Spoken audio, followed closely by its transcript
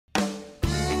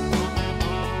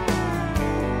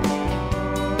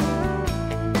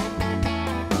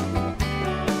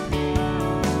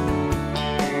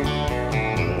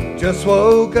Just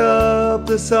woke up,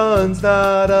 the sun's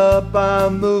not up,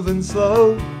 I'm moving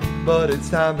slow, but it's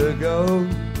time to go.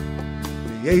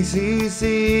 The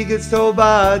ACC gets told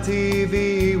by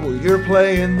TV, well, you're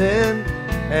playing then,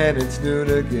 and it's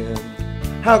noon again.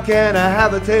 How can I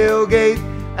have a tailgate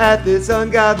at this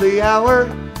ungodly hour?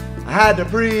 I had to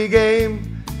pregame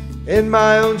in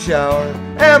my own shower.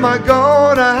 Am I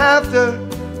gonna have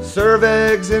to serve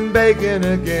eggs and bacon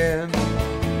again?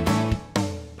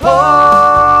 Pour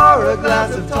a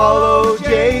glass of tall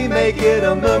OJ, make it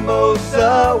a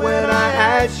mimosa when I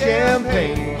had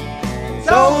champagne. It's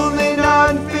only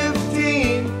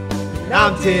 9:15 and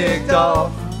I'm ticked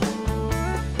off.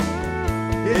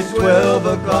 It's 12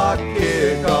 o'clock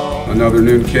kickoff. Another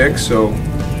noon kick, so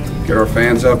get our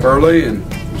fans up early and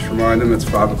just remind them it's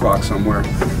 5 o'clock somewhere.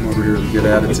 I'm over here with a good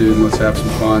attitude and let's have some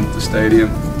fun at the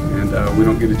stadium. And we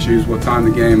don't get to choose what time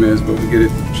the game is, but we get to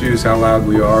choose how loud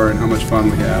we are and how much fun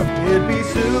we have. It'd be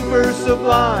super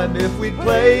sublime if we'd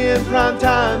play in prime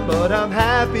time, but I'm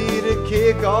happy to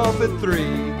kick off at 3.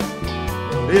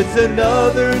 It's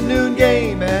another noon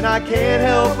game and I can't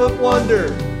help but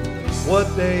wonder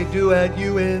what they do at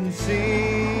UNC.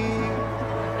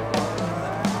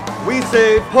 We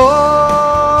say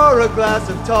pour a glass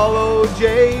of tall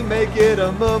OJ, make it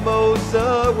a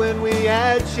mimosa when we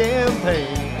add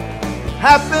champagne.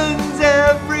 Happens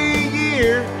every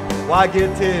year, why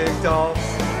get ticked off?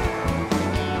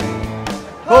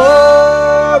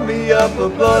 Pour me up a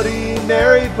Bloody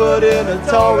Mary, put in a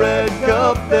tall red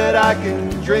cup that I can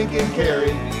drink and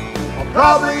carry. I'll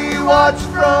probably watch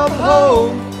from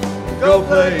home and go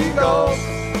play golf.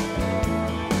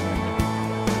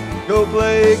 Go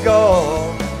play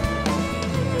golf.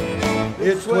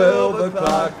 It's 12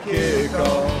 o'clock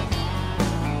kickoff.